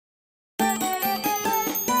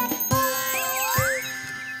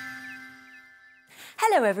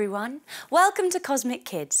Hello everyone, welcome to Cosmic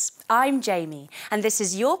Kids. I'm Jamie and this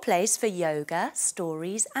is your place for yoga,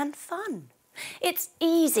 stories and fun. It's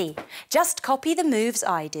easy, just copy the moves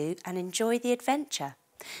I do and enjoy the adventure.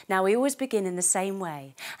 Now we always begin in the same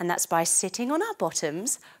way, and that's by sitting on our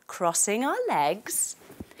bottoms, crossing our legs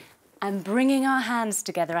and bringing our hands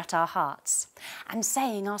together at our hearts and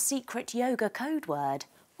saying our secret yoga code word,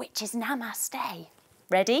 which is Namaste.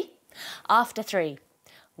 Ready? After 3.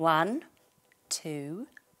 1, 2,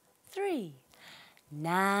 3.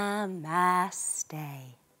 Namaste.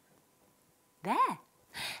 There.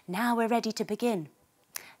 Now we're ready to begin.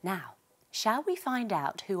 Now, shall we find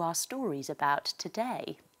out who our story's about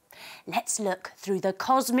today? Let's look through the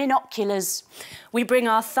cosminoculars. We bring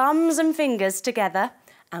our thumbs and fingers together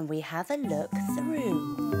and we have a look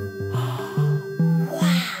through.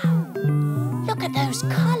 Wow! Look at those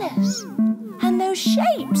colours and those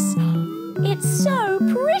shapes. It's so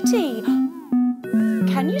pretty.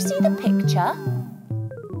 Can you see the picture?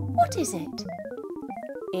 What is it?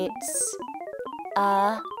 It's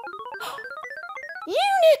a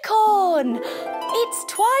unicorn!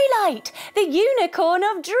 It's Twilight, the unicorn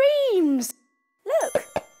of dreams. Look,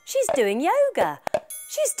 she's doing yoga.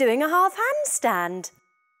 She's doing a half handstand.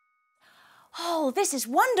 Oh, this is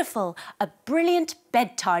wonderful. A brilliant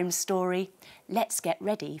bedtime story. Let's get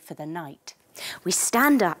ready for the night. We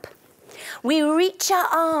stand up. We reach our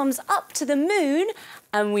arms up to the moon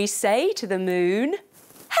and we say to the moon,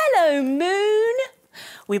 "Hello, moon."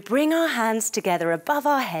 We bring our hands together above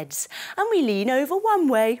our heads and we lean over one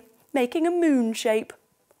way, making a moon shape,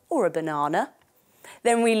 or a banana.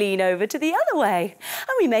 Then we lean over to the other way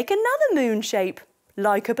and we make another moon shape,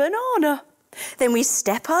 like a banana. Then we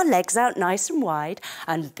step our legs out nice and wide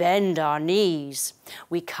and bend our knees.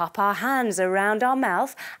 We cup our hands around our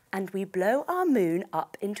mouth and we blow our moon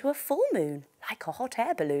up into a full moon, like a hot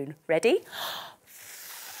air balloon. Ready?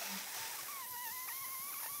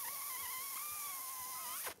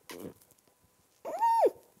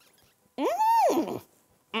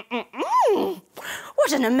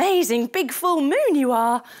 What an amazing big full moon you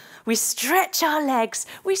are. We stretch our legs,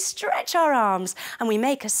 we stretch our arms and we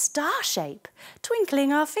make a star shape,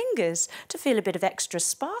 twinkling our fingers to feel a bit of extra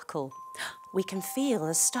sparkle. We can feel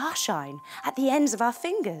the starshine at the ends of our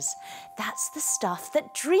fingers. That's the stuff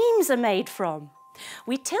that dreams are made from.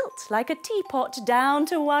 We tilt like a teapot down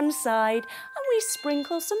to one side and we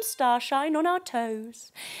sprinkle some starshine on our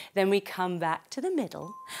toes. Then we come back to the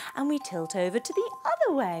middle and we tilt over to the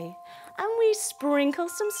other way and we sprinkle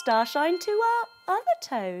some starshine to our other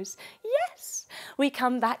toes. Yes, we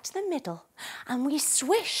come back to the middle and we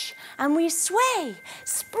swish and we sway,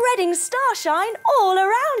 spreading starshine all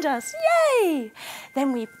around us. Yay!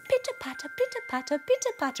 Then we pitter-patter, pitter-patter,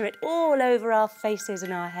 pitter-patter it all over our faces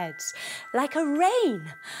and our heads, like a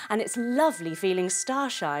rain. And it's lovely feeling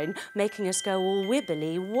starshine, making us go all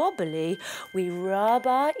wibbly-wobbly. We rub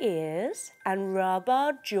our ears and rub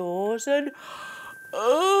our jaws and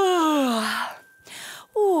oh,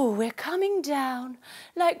 we're coming down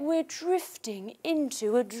like we're drifting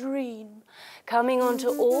into a dream. Coming onto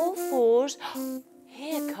all fours.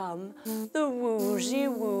 Here come the woozy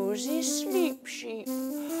sleep sheep,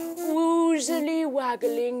 woozily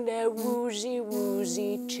waggling their woozy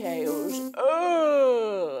tails.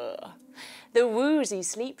 The woozy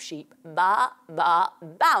sleep sheep,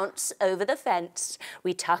 bounce over the fence.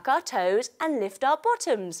 We tuck our toes and lift our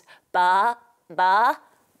bottoms.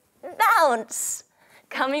 Bounce.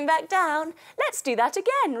 Coming back down. Let's do that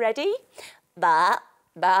again. Ready? Bounce.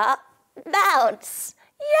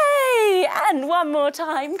 Yay! And one more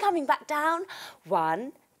time. Coming back down.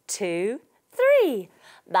 1, 2, 3.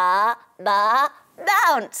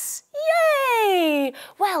 Bounce. Yay!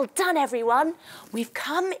 Well done, everyone. We've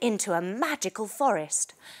come into a magical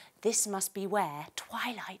forest. This must be where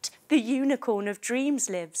Twilight, the unicorn of dreams,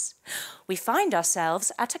 lives. We find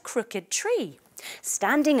ourselves at a crooked tree.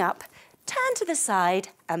 Standing up, turn to the side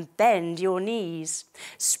and bend your knees.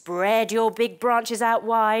 Spread your big branches out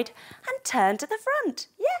wide and turn to the front.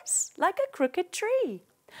 Yes, like a crooked tree.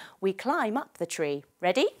 We climb up the tree.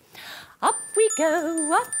 Ready? Up we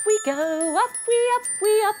go, up we go, up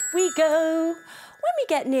we go. When we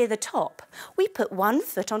get near the top, we put one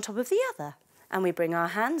foot on top of the other and we bring our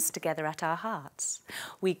hands together at our hearts.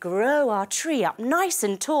 We grow our tree up nice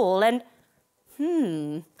and tall and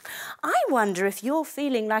I wonder if you're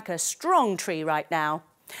feeling like a strong tree right now.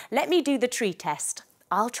 Let me do the tree test.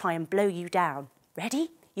 I'll try and blow you down. Ready?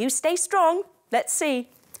 You stay strong. Let's see.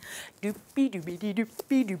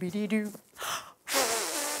 Doopy-doopy-doopy-doopy-doo.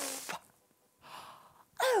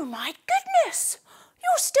 Oh my goodness!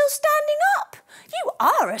 You're still standing up. You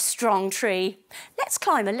are a strong tree. Let's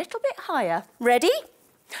climb a little bit higher. Ready?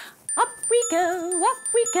 Up we go, up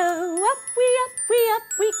we go, up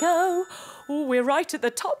we go. Oh, we're right at the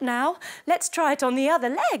top now. Let's try it on the other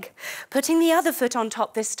leg. Putting the other foot on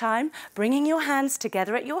top this time, bringing your hands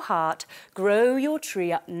together at your heart, grow your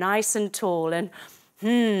tree up nice and tall and,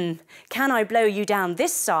 can I blow you down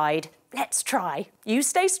this side? Let's try. You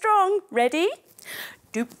stay strong. Ready?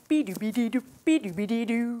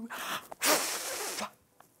 Doopy-doopy-dee-doopy-doopy-dee-doo.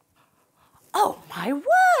 Oh, my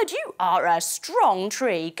word, you are a strong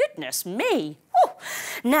tree. Goodness me. Oh.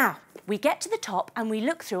 Now, we get to the top and we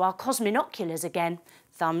look through our cosminoculars again.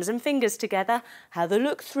 Thumbs and fingers together, have a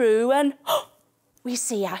look through and we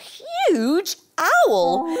see a huge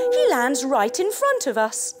owl. He lands right in front of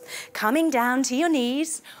us. Coming down to your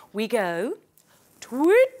knees, we go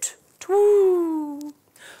twit, twoo,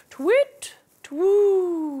 twit,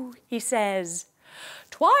 twoo, he says.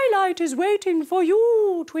 Twilight is waiting for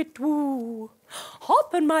you, twit-twoo.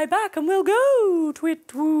 Hop on my back and we'll go,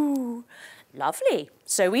 twit-twoo. Lovely,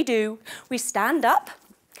 so we do. We stand up,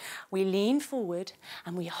 we lean forward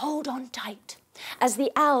and we hold on tight as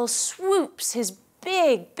the owl swoops his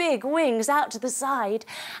big, big wings out to the side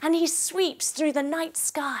and he sweeps through the night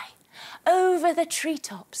sky over the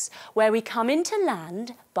treetops where we come into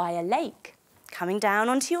land by a lake. Coming down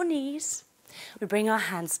onto your knees, we bring our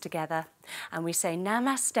hands together and we say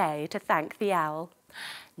namaste to thank the owl.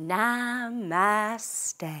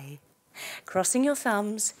 Namaste. Crossing your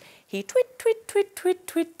thumbs, he twit, twit, twit, twit,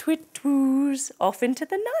 twit, twit, twoos off into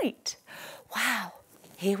the night. Wow,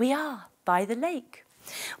 here we are by the lake.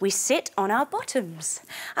 We sit on our bottoms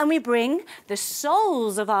and we bring the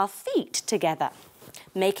soles of our feet together,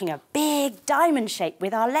 making a big diamond shape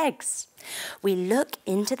with our legs. We look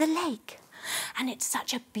into the lake. And it's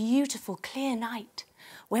such a beautiful, clear night.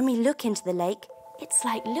 When we look into the lake, it's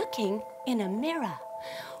like looking in a mirror.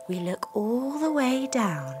 We look all the way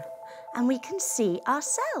down and we can see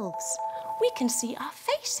ourselves. We can see our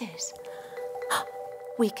faces.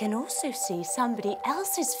 We can also see somebody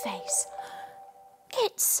else's face.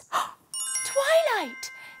 It's Twilight,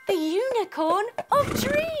 the unicorn of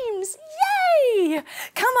dreams. Yay!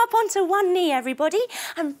 Come up onto one knee, everybody,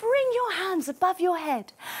 and bring your hands above your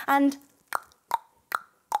head and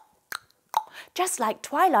just like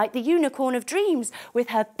Twilight, the unicorn of dreams,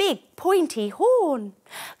 with her big pointy horn.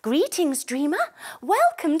 Greetings, dreamer.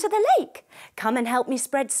 Welcome to the lake. Come and help me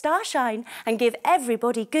spread starshine and give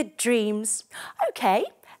everybody good dreams. OK,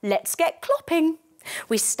 let's get clopping.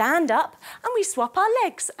 We stand up and we swap our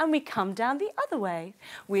legs and we come down the other way.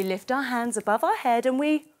 We lift our hands above our head and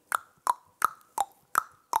we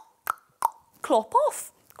clop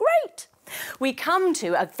off. Great. We come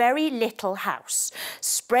to a very little house.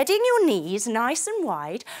 Spreading your knees nice and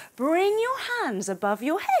wide, bring your hands above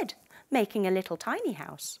your head, making a little tiny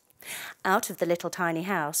house. Out of the little tiny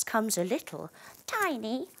house comes a little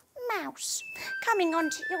tiny mouse. Coming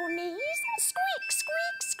onto your knees, squeak,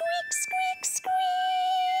 squeak, squeak, squeak,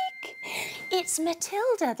 squeak. It's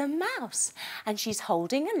Matilda the mouse, and she's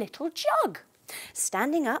holding a little jug.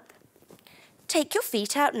 Standing up, take your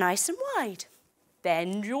feet out nice and wide.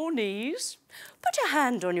 Bend your knees. Put a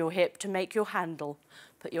hand on your hip to make your handle.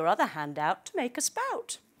 Put your other hand out to make a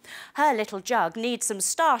spout. Her little jug needs some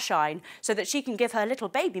starshine so that she can give her little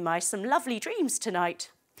baby mice some lovely dreams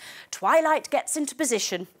tonight. Twilight gets into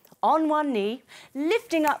position, on one knee,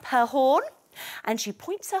 lifting up her horn, and she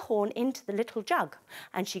points her horn into the little jug,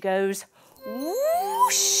 and she goes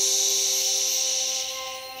whoosh,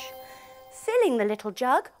 filling the little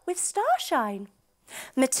jug with starshine.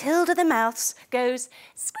 Matilda the mouse goes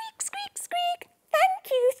squeak, squeak, squeak. Thank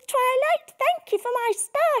you, Twilight. Thank you for my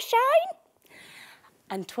starshine.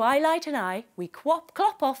 And Twilight and I, we clop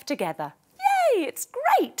off together. Yay, it's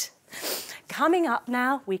great. Coming up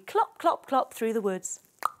now, we clop, clop, clop through the woods.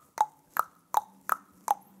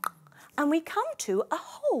 And we come to a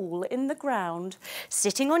hole in the ground.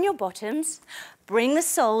 Sitting on your bottoms, bring the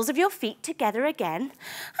soles of your feet together again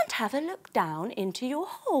and have a look down into your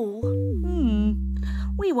hole.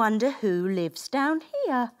 We wonder who lives down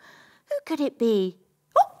here. Who could it be?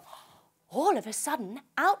 Oh! All of a sudden,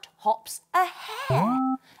 out hops a hare.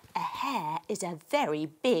 A hare is a very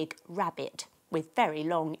big rabbit with very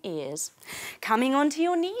long ears. Coming onto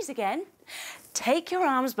your knees again. Take your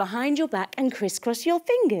arms behind your back and crisscross your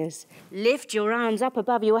fingers. Lift your arms up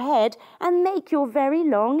above your head and make your very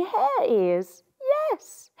long hare ears.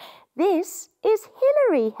 Yes, this is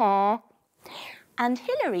Hilary Hare. And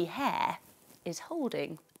Hilary Hare is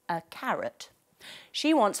holding a carrot.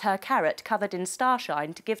 She wants her carrot covered in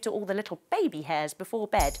starshine to give to all the little baby hares before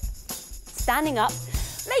bed. Standing up,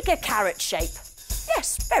 make a carrot shape.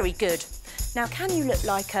 Yes, very good. Now, can you look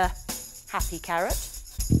like a happy carrot?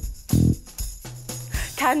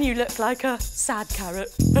 Can you look like a sad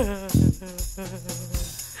carrot?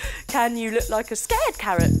 Can you look like a scared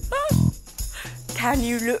carrot? Can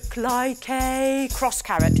you look like a cross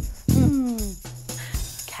carrot?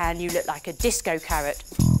 Can you look like a disco carrot?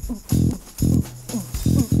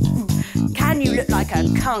 Can you look like a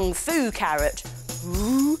kung fu carrot?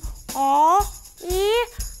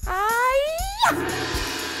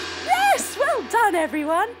 Yes, well done,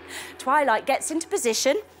 everyone. Twilight gets into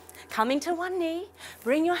position, coming to one knee,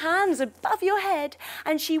 bring your hands above your head,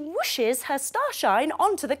 and she whooshes her starshine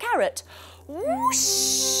onto the carrot.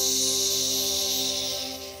 Whoosh!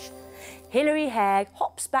 Hilary Hare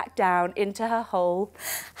hops back down into her hole.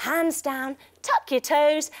 Hands down, tuck your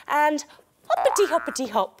toes, and hoppity hoppity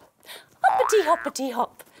hop. Hoppity hoppity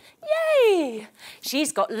hop. Yay!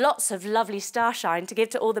 She's got lots of lovely starshine to give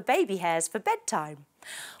to all the baby hares for bedtime.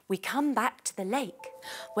 We come back to the lake,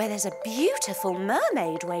 where there's a beautiful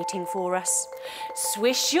mermaid waiting for us.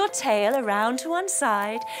 Swish your tail around to one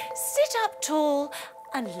side, sit up tall,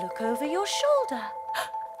 and look over your shoulder.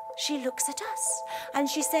 She looks at us, and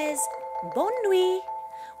she says, Bonne nuit,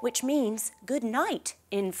 which means good night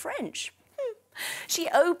in French. She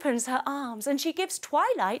opens her arms and she gives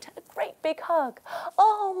Twilight a great big hug.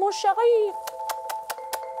 Oh, mon chéri.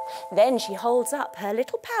 Then she holds up her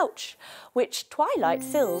little pouch, which Twilight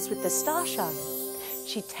fills with the starshine.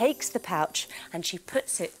 She takes the pouch and she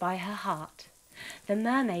puts it by her heart. The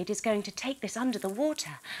mermaid is going to take this under the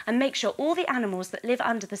water and make sure all the animals that live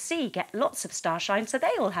under the sea get lots of starshine so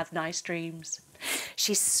they all have nice dreams.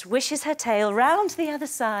 She swishes her tail round to the other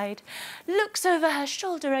side, looks over her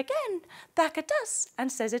shoulder again, back at us,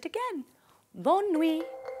 and says it again. Bonne nuit.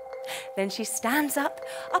 Then she stands up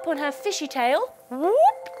on her fishy tail, whoop,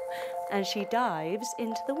 and she dives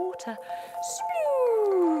into the water.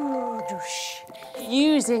 Sploosh,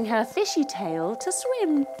 using her fishy tail to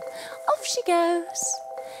swim. Off she goes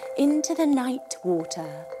into the night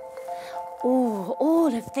water. Oh,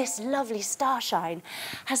 all of this lovely starshine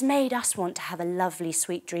has made us want to have a lovely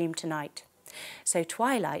sweet dream tonight. So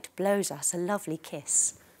Twilight blows us a lovely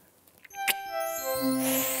kiss.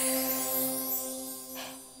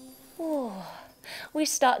 Oh, we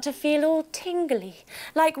start to feel all tingly,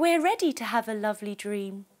 like we're ready to have a lovely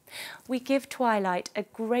dream. We give Twilight a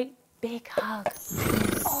great big hug.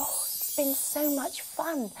 Oh, it's been so much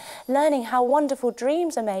fun learning how wonderful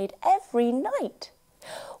dreams are made every night.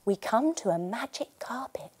 We come to a magic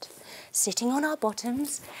carpet. Sitting on our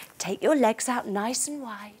bottoms, take your legs out nice and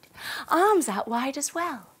wide, arms out wide as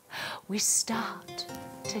well. We start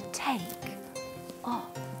to take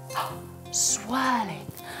off,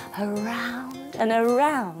 swirling around and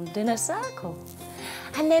around in a circle.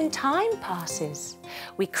 And then time passes.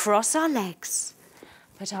 We cross our legs,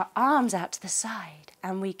 put our arms out to the side,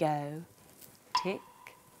 and we go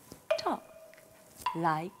tick-tock,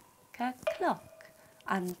 like a clock,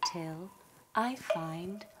 until I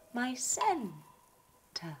find my centre.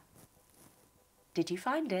 Did you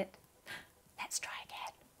find it? Let's try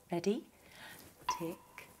again. Ready?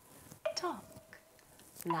 Tick-tock,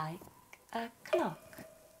 like a clock,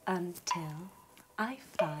 until I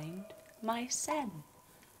find my centre.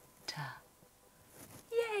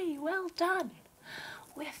 Yay, well done.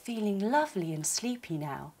 We're feeling lovely and sleepy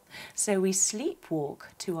now, so we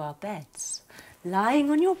sleepwalk to our beds, lying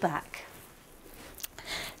on your back.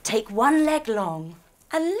 Take one leg long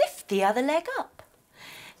and lift the other leg up.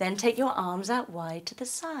 Then take your arms out wide to the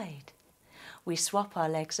side. We swap our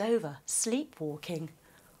legs over, sleepwalking.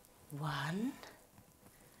 1,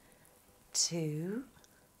 2,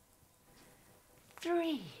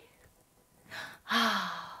 3.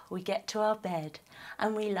 We get to our bed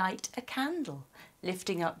and we light a candle,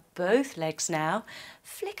 lifting up both legs now.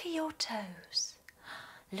 Flicker your toes,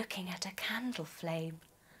 looking at a candle flame.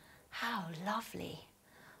 How lovely.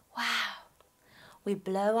 Wow. We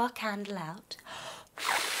blow our candle out.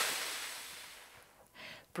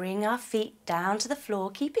 Bring our feet down to the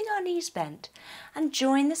floor, keeping our knees bent, and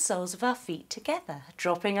join the soles of our feet together,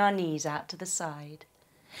 dropping our knees out to the side.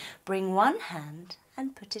 Bring one hand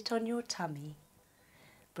and put it on your tummy.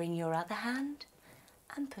 Bring your other hand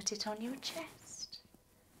and put it on your chest.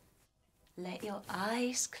 Let your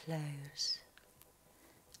eyes close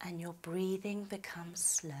and your breathing become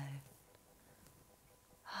slow.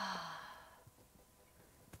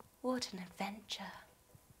 What an adventure.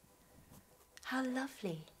 How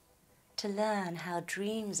lovely to learn how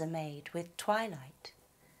dreams are made with Twilight,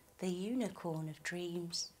 the unicorn of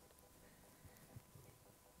dreams.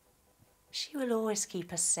 She will always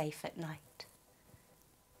keep us safe at night,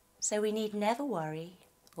 so we need never worry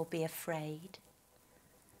or be afraid.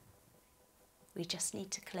 We just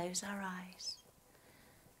need to close our eyes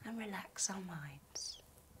and relax our minds.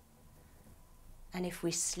 And if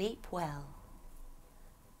we sleep well,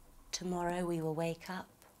 tomorrow we will wake up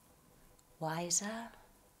wiser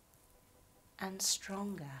and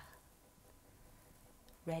stronger,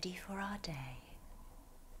 ready for our day.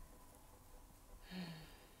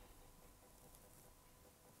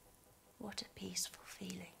 What a peaceful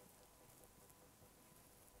feeling.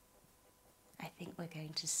 I think we're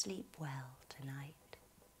going to sleep well tonight.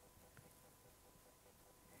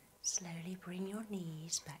 Slowly bring your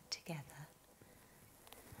knees back together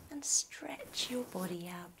and stretch your body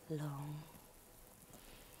out long.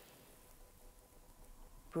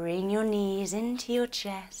 Bring your knees into your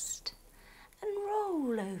chest and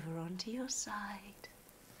roll over onto your side,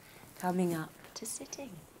 coming up to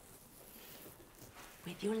sitting.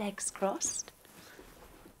 With your legs crossed,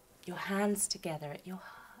 your hands together at your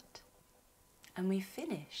heart. And we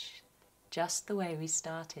finish just the way we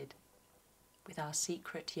started, with our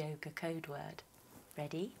secret yoga code word.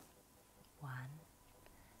 Ready? 1,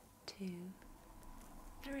 2,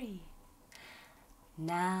 3.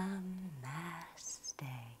 Namaste.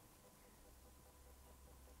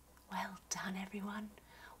 Well done, everyone.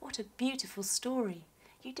 What a beautiful story.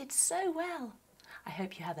 You did so well. I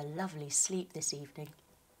hope you have a lovely sleep this evening.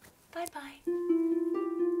 Bye-bye.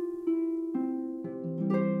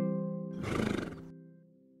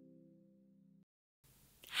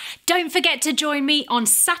 Don't forget to join me on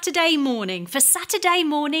Saturday morning for Saturday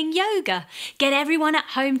morning yoga. Get everyone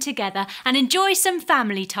at home together and enjoy some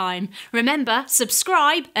family time. Remember,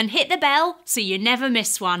 subscribe and hit the bell so you never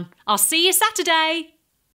miss one. I'll see you Saturday.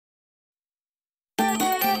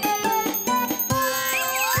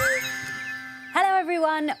 Hello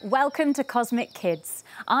everyone, welcome to Cosmic Kids.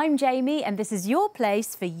 I'm Jamie and this is your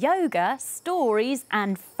place for yoga, stories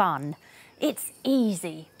and fun. It's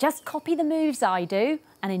easy, just copy the moves I do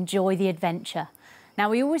and enjoy the adventure. Now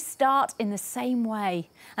we always start in the same way,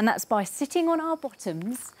 and that's by sitting on our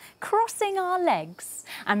bottoms, crossing our legs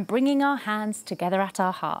and bringing our hands together at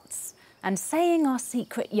our hearts and saying our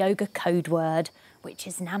secret yoga code word, which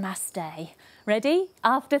is Namaste. Ready?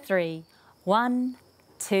 After 3. 1,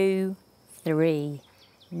 2, 3.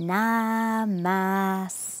 Namaste.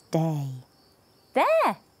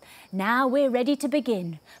 There! Now we're ready to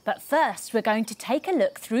begin, but first we're going to take a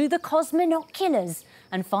look through the cosminoculars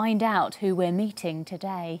and find out who we're meeting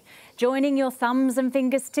today. Joining your thumbs and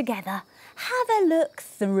fingers together, have a look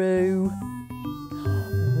through.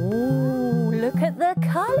 Oh, look at the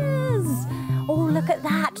colours. Oh, look at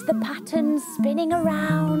that, the patterns spinning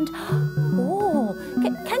around. Oh,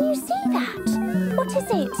 can you see that? What is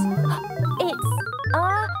it? It's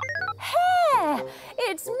a hare.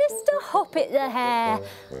 It's Mr Hoppit the Hare.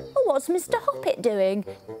 Oh, what's Mr Hoppit doing?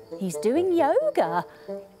 He's doing yoga.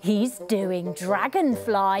 He's doing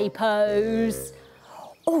dragonfly pose.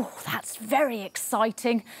 Oh, that's very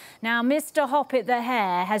exciting. Now, Mr Hoppit the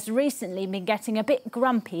Hare has recently been getting a bit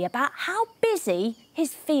grumpy about how busy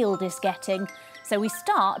his field is getting. So we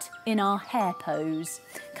start in our hare pose.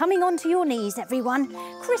 Coming onto your knees, everyone.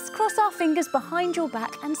 Crisscross our fingers behind your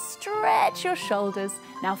back and stretch your shoulders.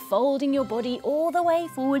 Now folding your body all the way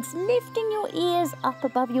forwards, lifting your ears up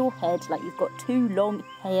above your head like you've got 2 long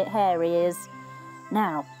hare ears.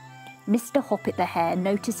 Now, Mr Hoppit the Hare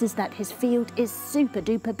notices that his field is super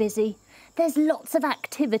duper busy. There's lots of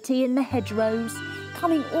activity in the hedgerows.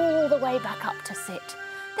 Coming all the way back up to sit.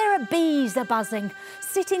 There are bees buzzing,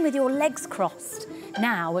 sitting with your legs crossed.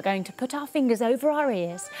 Now we're going to put our fingers over our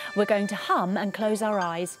ears. We're going to hum and close our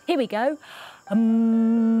eyes. Here we go.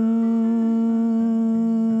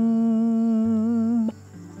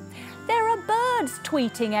 There are birds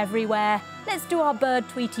tweeting everywhere. Let's do our bird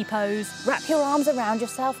tweety pose. Wrap your arms around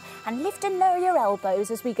yourself and lift and lower your elbows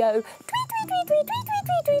as we go tweet, tweet, tweet, tweet, tweet,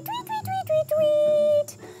 tweet, tweet, tweet, tweet, tweet, tweet,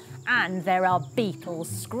 tweet. And there are beetles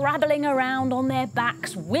scrabbling around on their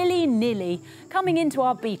backs willy-nilly, coming into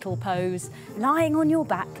our beetle pose, lying on your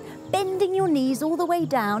back, bending your knees all the way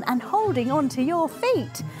down and holding onto your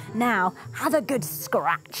feet. Now, have a good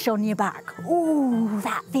scratch on your back. Ooh,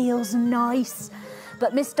 that feels nice.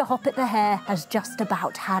 But Mr Hoppit the Hare has just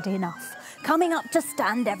about had enough. Coming up to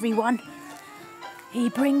stand, everyone. He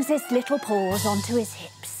brings his little paws onto his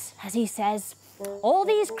hips as he says, all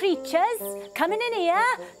these creatures coming in here,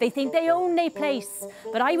 they think they own their place.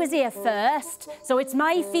 But I was here first, so it's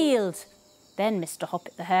my field. Then Mr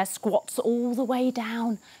Hoppit the Hare squats all the way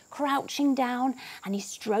down, crouching down, and he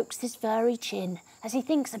strokes his furry chin as he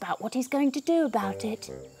thinks about what he's going to do about it.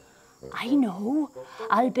 I know,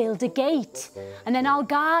 I'll build a gate, and then I'll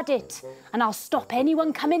guard it, and I'll stop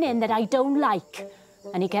anyone coming in that I don't like.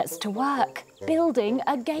 And he gets to work, building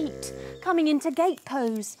a gate, coming into gate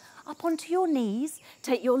pose. Up onto your knees,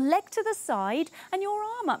 take your leg to the side and your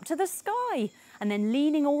arm up to the sky. and then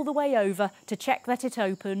leaning all the way over to check that it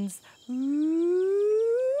opens.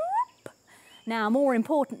 Now, more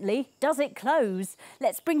importantly, does it close?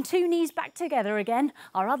 Let's bring 2 knees back together again,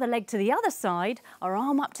 our other leg to the other side, our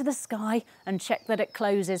arm up to the sky, and check that it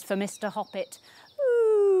closes for Mr Hoppit.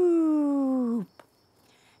 Ooh.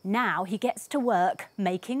 Now he gets to work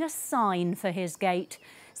making a sign for his gate.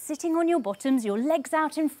 Sitting on your bottoms, your legs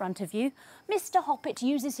out in front of you, Mr Hoppit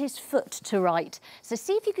uses his foot to write. So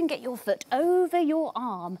see if you can get your foot over your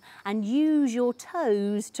arm and use your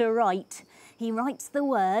toes to write. He writes the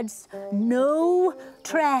words, "No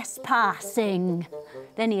trespassing."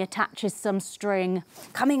 Then he attaches some string.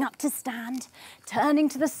 Coming up to stand, turning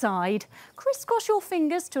to the side, crisscross your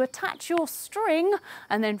fingers to attach your string,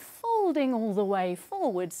 and then folding all the way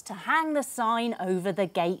forwards to hang the sign over the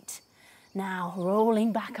gate. Now,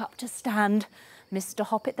 rolling back up to stand, Mr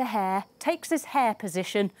Hoppit the Hare takes his hare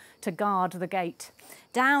position to guard the gate.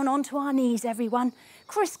 Down onto our knees, everyone.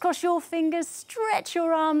 Crisscross your fingers, stretch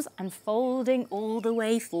your arms, and folding all the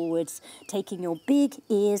way forwards, taking your big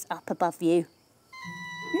ears up above you.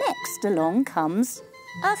 Next along comes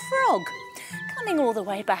a frog. Coming all the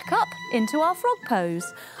way back up into our frog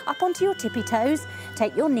pose. Up onto your tippy toes,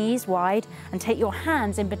 take your knees wide and take your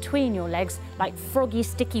hands in between your legs like froggy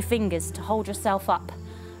sticky fingers to hold yourself up.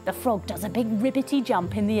 The frog does a big ribbity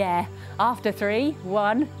jump in the air. After 3,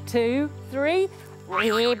 1, 2, 3,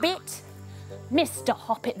 ribbit. Mr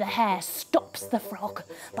Hoppit the Hare stops the frog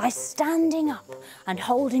by standing up and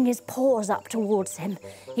holding his paws up towards him.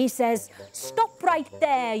 He says, "Stop right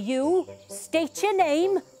there, you. State your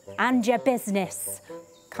name and your business."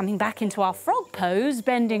 Coming back into our frog pose,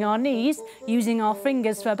 bending our knees, using our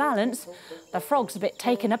fingers for balance, the frog's a bit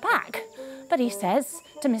taken aback. But he says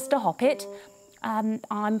to Mr Hoppit,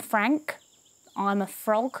 "I'm Frank, I'm a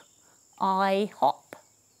frog, I hop,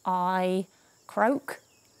 I croak,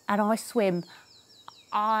 and I swim.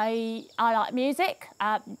 I like music,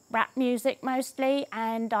 rap music mostly,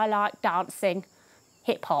 and I like dancing,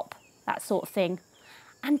 hip-hop, that sort of thing."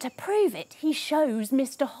 And to prove it, he shows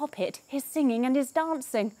Mr Hoppit his singing and his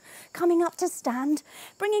dancing. Coming up to stand,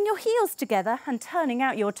 bringing your heels together and turning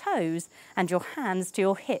out your toes and your hands to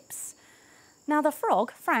your hips. Now the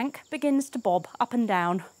frog, Frank, begins to bob up and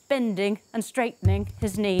down, bending and straightening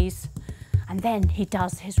his knees. And then he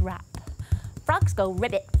does his rap. "Frogs go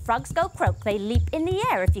ribbit, frogs go croak. They leap in the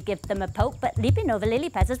air if you give them a poke. But leaping over lily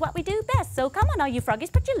pads is what we do best. So come on, all you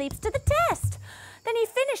froggies, put your leaps to the test." Then he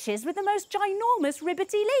finishes with the most ginormous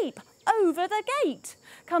ribbity leap over the gate.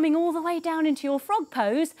 Coming all the way down into your frog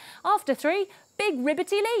pose. After 3, big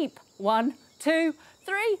ribbity leap. 1, 2,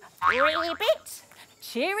 3, ribbit.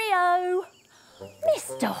 Cheerio.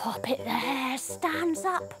 Mr Hoppit the Hare stands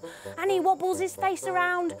up and he wobbles his face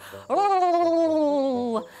around.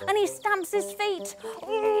 Oh, and he stamps his feet.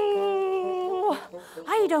 Oh,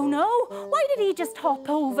 I don't know. Why did he just hop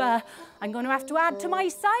over? I'm going to have to add to my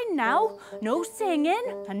sign now. No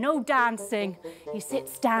singing and no dancing. He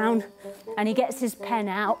sits down and he gets his pen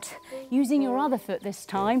out, using your other foot this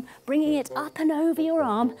time, bringing it up and over your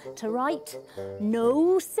arm to write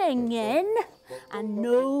 "No singing and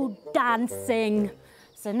no dancing."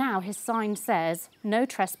 So now his sign says no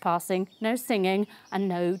trespassing, no singing and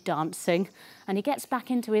no dancing. And he gets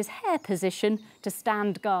back into his hare position to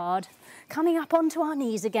stand guard. Coming up onto our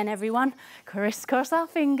knees again, everyone. Crisscross our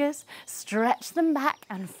fingers, stretch them back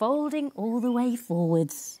and folding all the way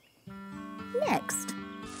forwards. Next,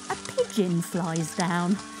 a pigeon flies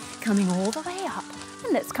down, coming all the way up.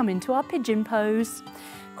 And let's come into our pigeon pose.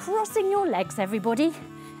 Crossing your legs, everybody.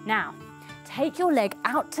 Now, take your leg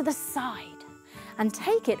out to the side and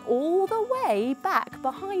take it all the way back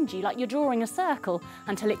behind you, like you're drawing a circle,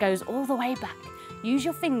 until it goes all the way back. Use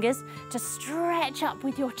your fingers to stretch up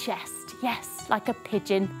with your chest. Yes, like a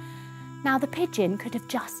pigeon. Now, the pigeon could have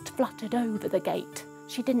just fluttered over the gate.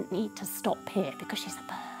 She didn't need to stop here because she's a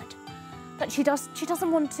bird. But she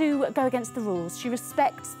doesn't want to go against the rules. She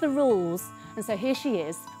respects the rules. And so here she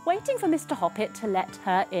is, waiting for Mr Hoppit to let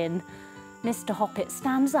her in. Mr Hoppit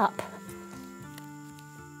stands up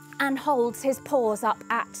and holds his paws up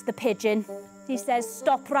at the pigeon. He says,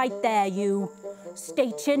 "Stop right there, you.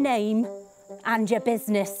 State your name and your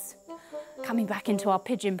business." Coming back into our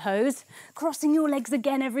pigeon pose, crossing your legs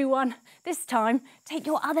again, everyone. This time, take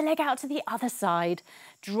your other leg out to the other side.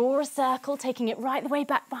 Draw a circle, taking it right the way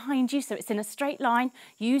back behind you so it's in a straight line,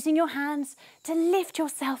 using your hands to lift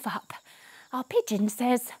yourself up. Our pigeon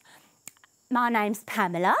says, "My name's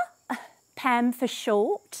Pamela, Pam for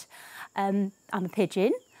short. I'm a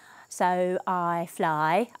pigeon. So I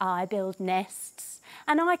fly, I build nests,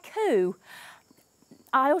 and I coo.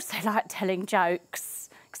 I also like telling jokes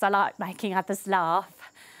because I like making others laugh.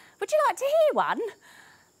 Would you like to hear one?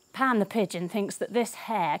 Pam the pigeon thinks that this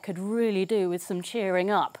hare could really do with some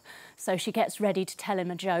cheering up, so she gets ready to tell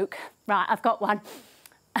him a joke. Right, I've got one.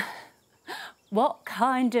 What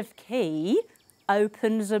kind of key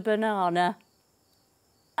opens a banana?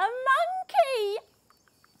 A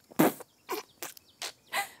monkey!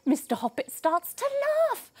 Mr Hoppit starts to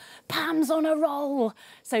laugh. Pam's on a roll,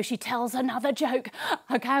 so she tells another joke.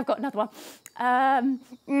 OK, I've got another one. Oh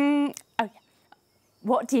yeah.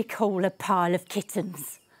 What do you call a pile of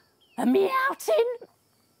kittens? A meowtin'?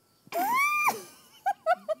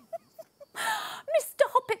 Mr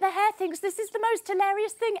Hoppit the Hare thinks this is the most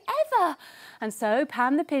hilarious thing ever. And so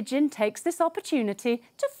Pam the pigeon takes this opportunity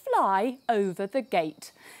to fly over the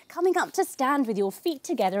gate. Coming up to stand with your feet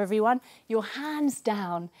together, everyone, your hands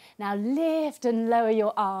down. Now lift and lower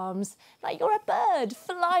your arms like you're a bird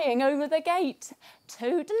flying over the gate.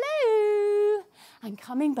 Toodaloo! And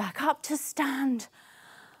coming back up to stand.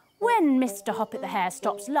 When Mr Hoppit the Hare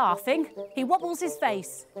stops laughing, he wobbles his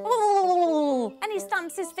face. And he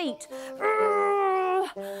stamps his feet.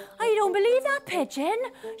 I don't believe that pigeon.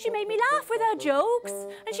 She made me laugh with her jokes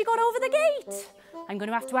and she got over the gate. I'm going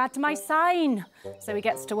to have to add to my sign. So he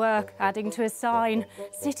gets to work, adding to his sign,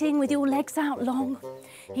 sitting with your legs out long.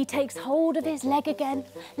 He takes hold of his leg again,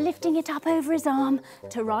 lifting it up over his arm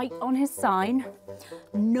to write on his sign,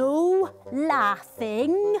 no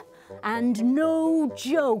laughing and no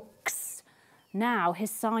jokes. Now his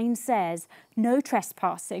sign says no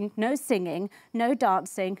trespassing, no singing, no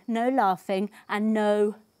dancing, no laughing and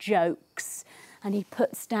no jokes. And he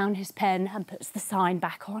puts down his pen and puts the sign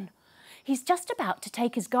back on. He's just about to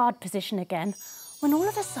take his guard position again when all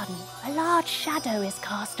of a sudden a large shadow is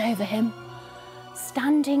cast over him.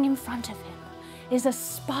 Standing in front of him is a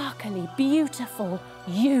sparkly, beautiful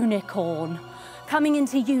unicorn. Coming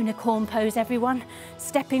into unicorn pose, everyone.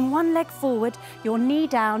 Stepping one leg forward, your knee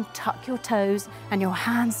down, tuck your toes and your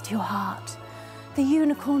hands to your heart. The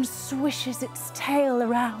unicorn swishes its tail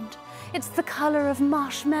around. It's the colour of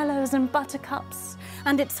marshmallows and buttercups.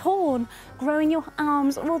 And its horn, growing your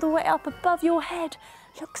arms all the way up above your head,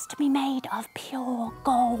 looks to be made of pure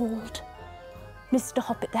gold. Mr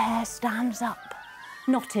Hoppit the Hare stands up,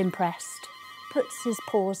 not impressed, puts his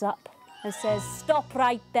paws up and says, "Stop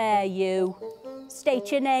right there, you.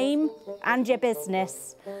 State your name and your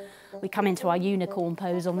business." We come into our unicorn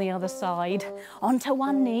pose on the other side. Onto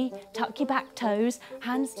one knee, tuck your back toes,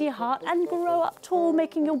 hands to your heart and grow up tall,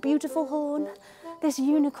 making your beautiful horn. This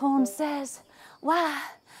unicorn says, "Why,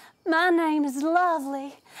 my name is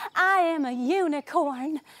lovely. I am a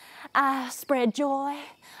unicorn. I spread joy.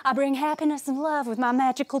 I bring happiness and love with my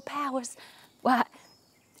magical powers. Why,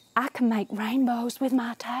 I can make rainbows with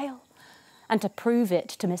my tail." And to prove it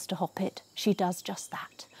to Mr Hoppit, she does just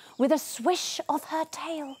that. With a swish of her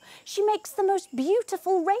tail, she makes the most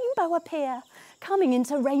beautiful rainbow appear. Coming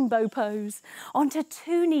into rainbow pose. Onto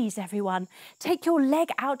two knees, everyone. Take your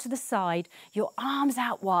leg out to the side, your arms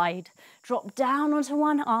out wide. Drop down onto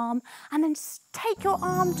one arm and then take your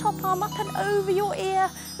arm, top arm up and over your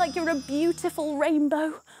ear like you're a beautiful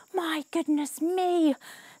rainbow. My goodness me.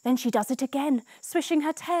 Then she does it again, swishing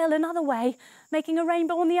her tail another way, making a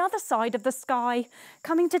rainbow on the other side of the sky.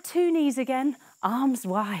 Coming to two knees again, arms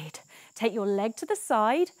wide. Take your leg to the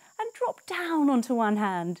side and drop down onto one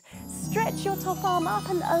hand. Stretch your top arm up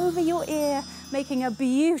and over your ear, making a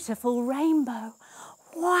beautiful rainbow.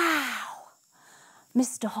 Wow!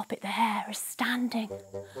 Mr Hoppit the Hare is standing,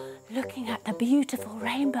 looking at the beautiful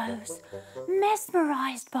rainbows,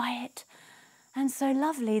 mesmerised by it. And so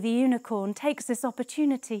lovely, the unicorn takes this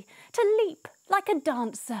opportunity to leap like a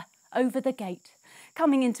dancer over the gate.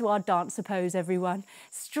 Coming into our dancer pose, everyone.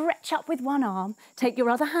 Stretch up with one arm, take your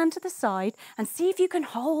other hand to the side and see if you can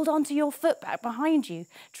hold onto your foot back behind you,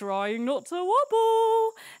 trying not to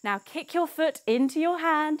wobble. Now kick your foot into your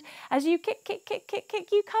hand. As you kick,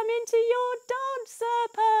 you come into your dancer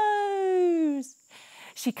pose.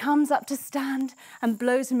 She comes up to stand and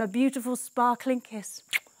blows him a beautiful sparkling kiss.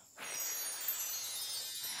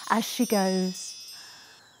 As she goes,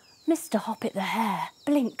 Mr Hoppit the Hare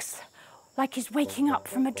blinks like he's waking up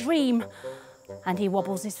from a dream and he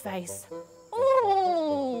wobbles his face.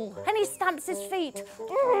 Ooh, and he stamps his feet.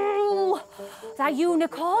 Ooh, that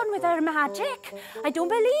unicorn with her magic. I don't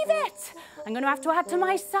believe it. I'm going to have to add to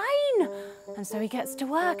my sign. And so he gets to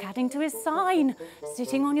work, adding to his sign.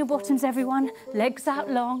 Sitting on your bottoms, everyone, legs out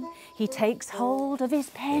long. He takes hold of his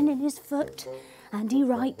pen in his foot and he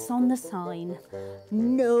writes on the sign,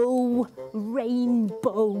 "No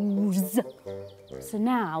rainbows." So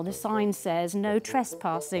now the sign says no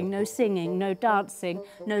trespassing, no singing, no dancing,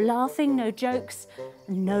 no laughing, no jokes,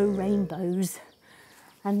 no rainbows.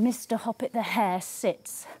 And Mr Hoppit the Hare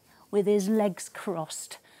sits with his legs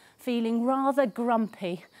crossed, feeling rather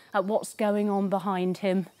grumpy at what's going on behind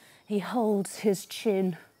him. He holds his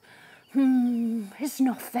chin. It's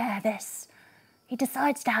not fair, this. He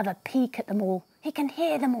decides to have a peek at them all. He can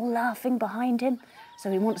hear them all laughing behind him,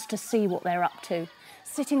 so he wants to see what they're up to.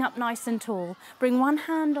 Sitting up nice and tall, bring one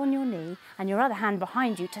hand on your knee and your other hand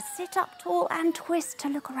behind you to sit up tall and twist to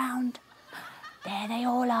look around. There they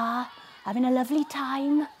all are, having a lovely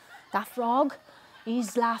time. That frog,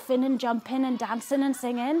 he's laughing and jumping and dancing and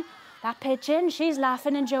singing. That pigeon, she's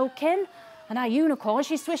laughing and joking. And that unicorn,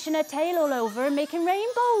 she's swishing her tail all over and making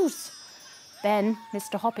rainbows. Then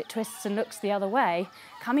Mr Hoppit twists and looks the other way.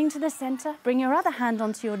 Coming to the centre, bring your other hand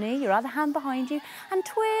onto your knee, your other hand behind you, and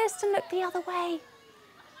twist and look the other way.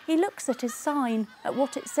 He looks at his sign, at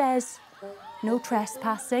what it says. No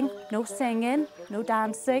trespassing, no singing, no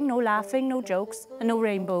dancing, no laughing, no jokes, and no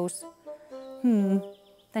rainbows. Then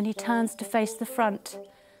he turns to face the front,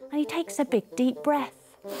 and he takes a big deep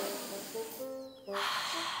breath.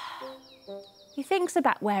 He thinks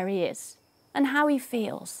about where he is and how he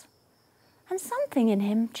feels. And something in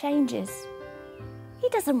him changes. He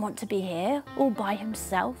doesn't want to be here all by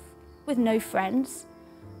himself, with no friends.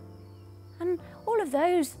 And all of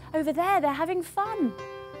those over there, they're having fun.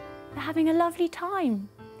 They're having a lovely time.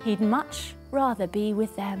 He'd much rather be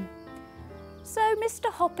with them. So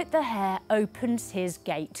Mr Hoppit the Hare opens his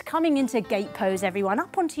gate. Coming into gate pose, everyone,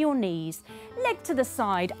 up onto your knees. Leg to the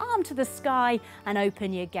side, arm to the sky, and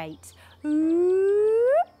open your gate.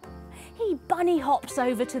 He bunny hops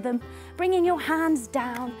over to them, bringing your hands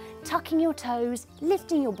down, tucking your toes,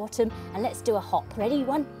 lifting your bottom, and let's do a hop. Ready?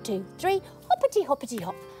 1, 2, 3, hoppity hoppity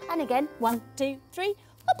hop. And again, 1, 2, 3,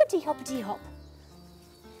 hoppity hoppity hop.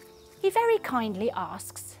 He very kindly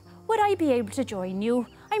asks, would I be able to join you?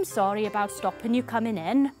 I'm sorry about stopping you coming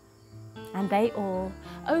in. And they all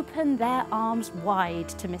open their arms wide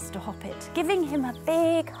to Mr Hoppit, giving him a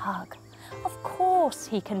big hug. Of course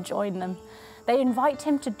he can join them. They invite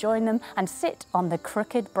him to join them and sit on the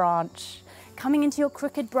crooked branch. Coming into your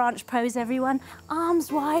crooked branch pose, everyone.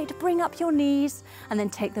 Arms wide, bring up your knees, and then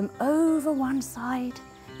take them over one side,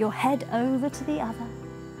 your head over to the other.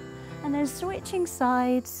 And then switching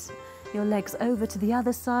sides, your legs over to the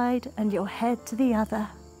other side and your head to the other.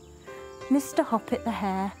 Mr Hoppit the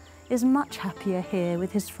Hare is much happier here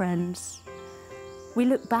with his friends. We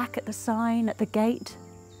look back at the sign at the gate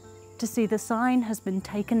to see the sign has been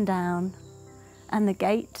taken down and the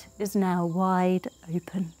gate is now wide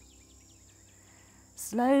open.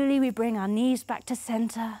 Slowly we bring our knees back to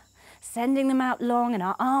centre, sending them out long and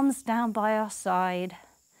our arms down by our side,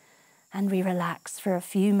 and we relax for a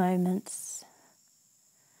few moments.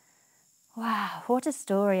 Wow, what a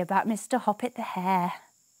story about Mr Hoppit the Hare.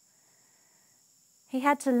 He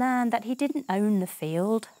had to learn that he didn't own the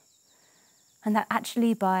field, and that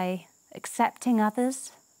actually by accepting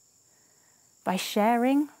others, by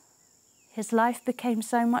sharing, his life became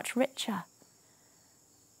so much richer.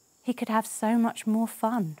 He could have so much more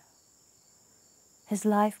fun. His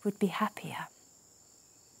life would be happier.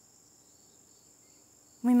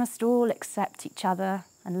 We must all accept each other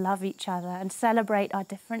and love each other and celebrate our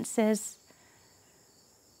differences,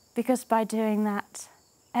 because by doing that,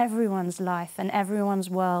 everyone's life and everyone's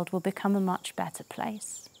world will become a much better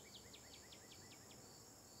place.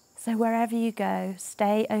 So wherever you go,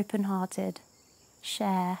 stay open-hearted,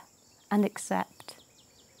 share and accept,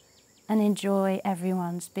 and enjoy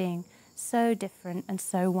everyone's being so different and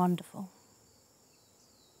so wonderful.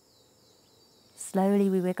 Slowly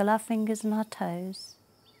we wiggle our fingers and our toes.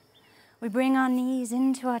 We bring our knees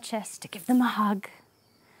into our chest to give them a hug.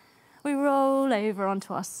 We roll over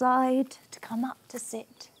onto our side to come up to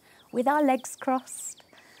sit with our legs crossed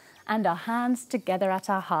and our hands together at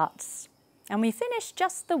our hearts. And we finish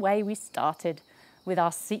just the way we started, with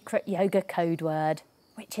our secret yoga code word,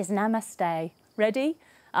 which is Namaste. Ready?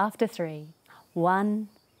 After 3. 1,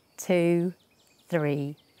 2,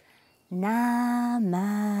 3.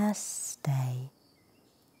 Namaste.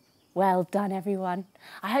 Well done, everyone.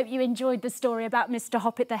 I hope you enjoyed the story about Mr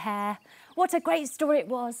Hoppit the Hare. What a great story it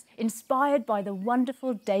was, inspired by the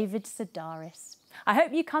wonderful David Sedaris. I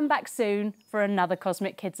hope you come back soon for another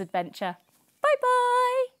Cosmic Kids adventure.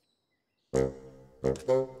 Bye-bye.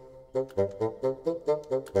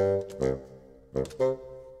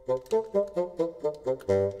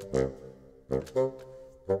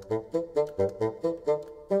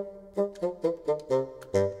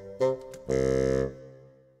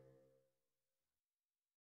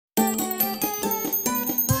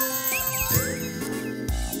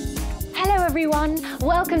 Hello everyone,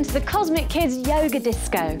 welcome to the Cosmic Kids Yoga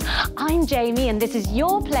Disco. I'm Jamie and this is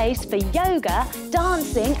your place for yoga,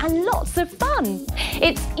 dancing and lots of fun.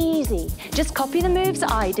 It's easy. Just copy the moves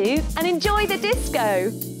I do and enjoy the disco.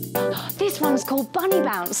 This one's called Bunny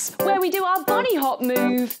Bounce, where we do our bunny hop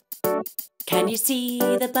move. Can you see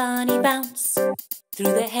the bunny bounce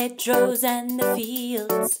through the hedgerows and the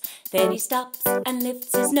fields? Then he stops and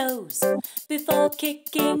lifts his nose before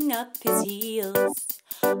kicking up his heels.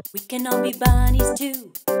 We can all be bunnies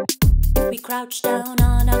too if we crouch down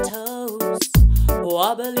on our toes.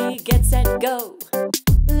 Wobbly, get set, go.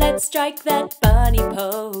 Let's strike that bunny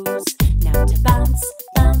pose. Now to bounce,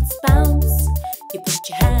 bounce, bounce, you put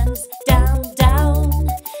your hands down, down.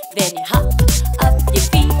 Then you hop up your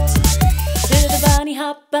feet to the bunny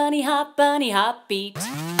hop, bunny hop, bunny hop beat.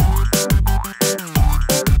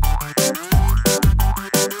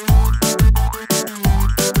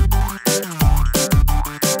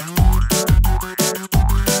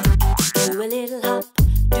 Do a little hop,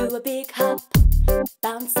 do a big hop.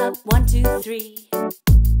 Bounce up, 1, 2, 3.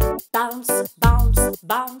 Bounce, bounce,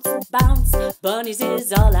 bounce, bounce. Bunnies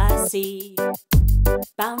is all I see.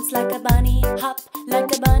 Bounce like a bunny, hop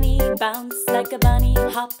like a bunny. Bounce like a bunny,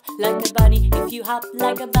 hop like a bunny. If you hop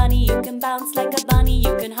like a bunny, you can bounce like a bunny.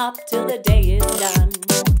 You can hop till the day is done.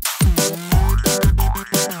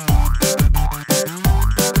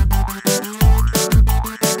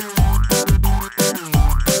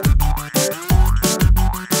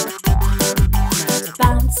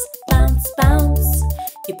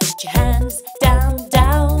 You put your hands down,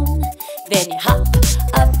 down. Then you hop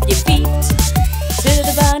up your feet to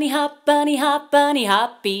the bunny hop, bunny hop, bunny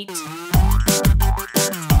hop beat.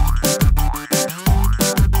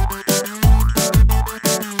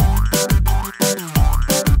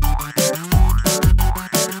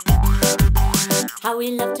 How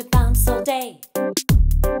we love to bounce all day.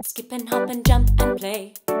 Skip and hop and jump and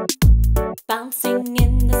play. Bouncing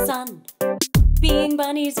in the sun. Being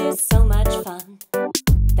bunnies is so much fun.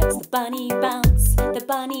 That's the bunny bounce, the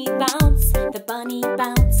bunny bounce, the bunny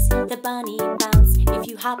bounce, the bunny bounce. If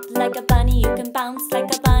you hop like a bunny, you can bounce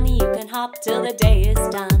like a bunny. You can hop till the day is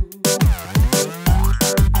done.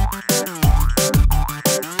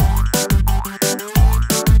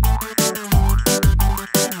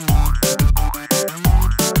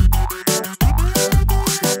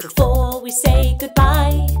 Before we say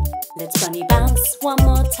goodbye, let's bunny bounce one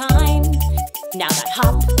more time. Now that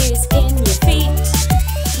hop is in your feet.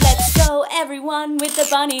 Let's go everyone with the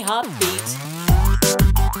bunny hop beat.